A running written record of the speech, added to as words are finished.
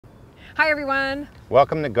Hi everyone!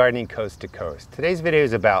 Welcome to Gardening Coast to Coast. Today's video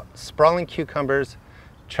is about sprawling cucumbers,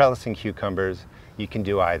 trellising cucumbers. You can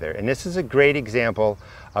do either. And this is a great example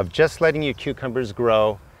of just letting your cucumbers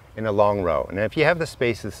grow in a long row. And if you have the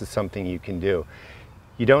space, this is something you can do.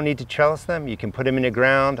 You don't need to trellis them. You can put them in the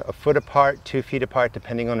ground a foot apart, 2 feet apart,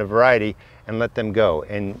 depending on the variety, and let them go.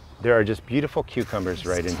 And there are just beautiful cucumbers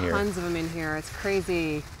right in here. Tons of them in here. It's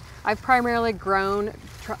crazy. I've primarily grown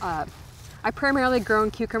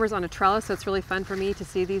cucumbers on a trellis, so it's really fun for me to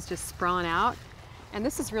see these just sprawling out. And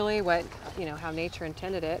this is really what, how nature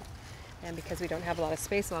intended it. And because we don't have a lot of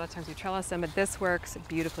space, a lot of times we trellis them, but this works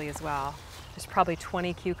beautifully as well. There's probably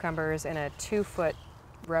 20 cucumbers in a 2-foot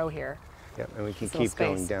row here. Yep, and we can keep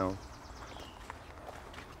going down.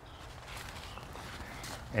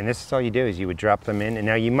 And this is all you do is you would drop them in. And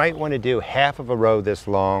now you might want to do half of a row this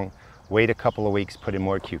long, wait a couple of weeks, put in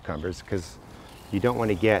more cucumbers, because you don't want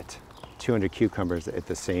to get 200 cucumbers at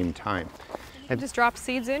the same time. And just drop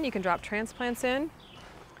seeds in, you can drop transplants in.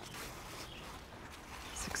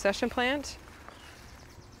 Succession plant.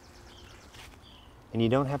 And you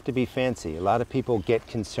don't have to be fancy. A lot of people get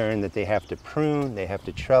concerned that they have to prune, they have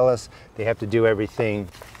to trellis, they have to do everything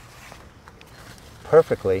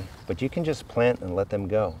perfectly, but you can just plant and let them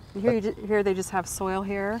go. Here they just have soil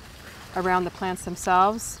here around the plants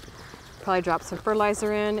themselves. Probably drop some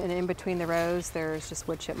fertilizer in and between the rows there's just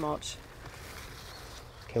wood chip mulch.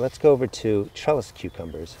 Okay, let's go over to trellis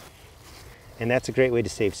cucumbers. And that's a great way to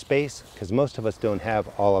save space, because most of us don't have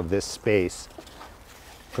all of this space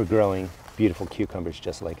for growing beautiful cucumbers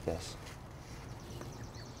just like this.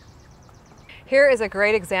 Here is a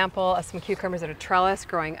great example of some cucumbers that are trellis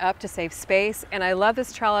growing up to save space. And I love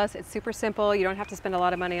this trellis. It's super simple. You don't have to spend a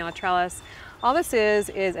lot of money on a trellis. All this is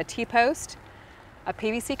a T-post, a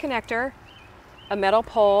PVC connector, a metal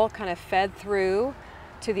pole kind of fed through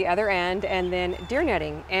to the other end, and then deer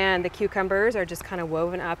netting. And the cucumbers are just kind of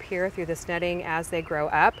woven up here through this netting as they grow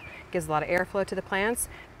up. It gives a lot of airflow to the plants.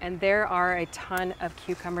 And there are a ton of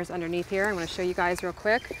cucumbers underneath here. I'm going to show you guys real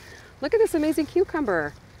quick. Look at this amazing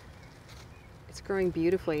cucumber. It's growing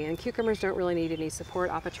beautifully, and cucumbers don't really need any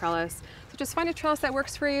support off a trellis. So just find a trellis that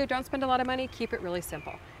works for you. Don't spend a lot of money. Keep it really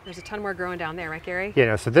simple. There's a ton more growing down there, right, Gary?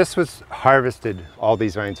 Yeah, so this was harvested. All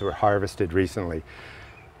these vines were harvested recently.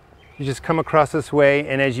 You just come across this way,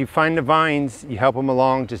 and as you find the vines, you help them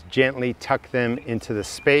along, just gently tuck them into the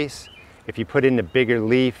space. If you put in a bigger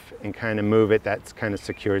leaf and kind of move it, that kind of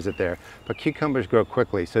secures it there. But cucumbers grow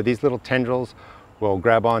quickly, so these little tendrils will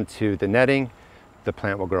grab onto the netting, the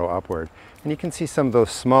plant will grow upward. And you can see some of those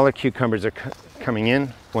smaller cucumbers are coming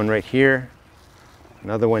in. One right here,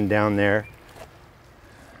 another one down there.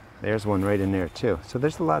 There's one right in there too. So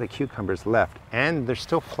there's a lot of cucumbers left, and they're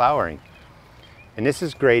still flowering. And this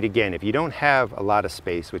is great, again, if you don't have a lot of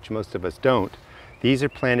space, which most of us don't. These are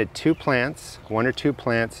planted 2 plants, 1 or 2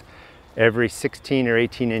 plants, every 16 or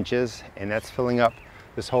 18 inches, and that's filling up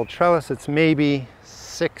this whole trellis. It's maybe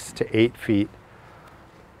 6 to 8 feet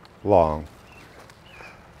long.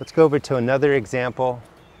 Let's go over to another example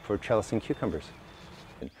for trellising cucumbers.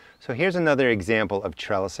 So here's another example of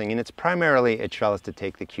trellising, and it's primarily a trellis to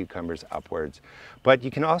take the cucumbers upwards. But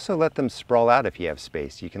you can also let them sprawl out if you have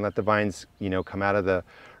space. You can let the vines, come out of the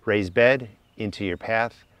raised bed into your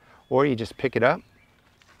path, or you just pick it up,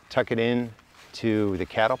 tuck it in to the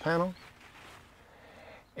cattle panel.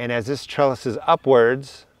 And as this trellis is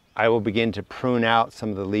upwards, I will begin to prune out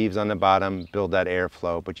some of the leaves on the bottom, build that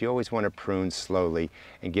airflow, but you always want to prune slowly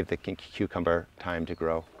and give the cucumber time to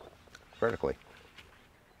grow vertically.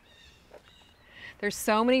 There's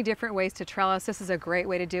so many different ways to trellis. This is a great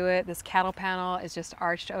way to do it. This cattle panel is just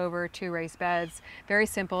arched over 2 raised beds. Very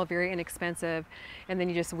simple, very inexpensive. And then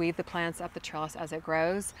you just weave the plants up the trellis as it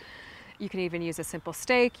grows. You can even use a simple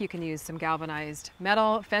stake. You can use some galvanized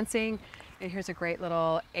metal fencing. And here's a great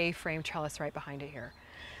little A-frame trellis right behind it here.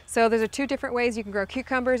 So those are 2 different ways you can grow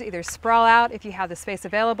cucumbers. Either sprawl out if you have the space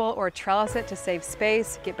available, or trellis it to save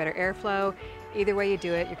space, get better airflow. Either way you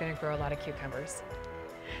do it, you're going to grow a lot of cucumbers.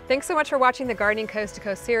 Thanks so much for watching the Gardening Coast to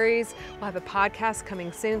Coast series. We'll have a podcast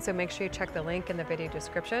coming soon, so make sure you check the link in the video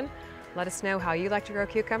description. Let us know how you like to grow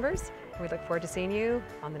cucumbers. We look forward to seeing you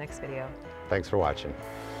on the next video. Thanks for watching.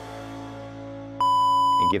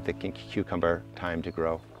 And give the cucumber time to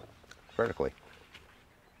grow vertically.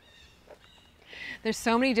 There's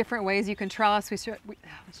so many different ways you can trellis. Let's try over again.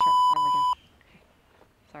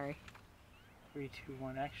 Sorry. 3, 2,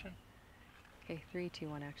 1, action. Okay, 3, 2,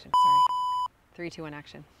 1, action. Sorry. 3, 2, 1,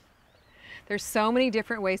 action. There's so many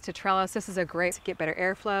different ways to trellis. This is a great to get better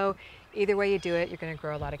airflow. Either way you do it, you're going to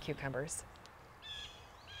grow a lot of cucumbers.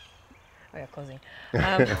 Oh yeah, closing.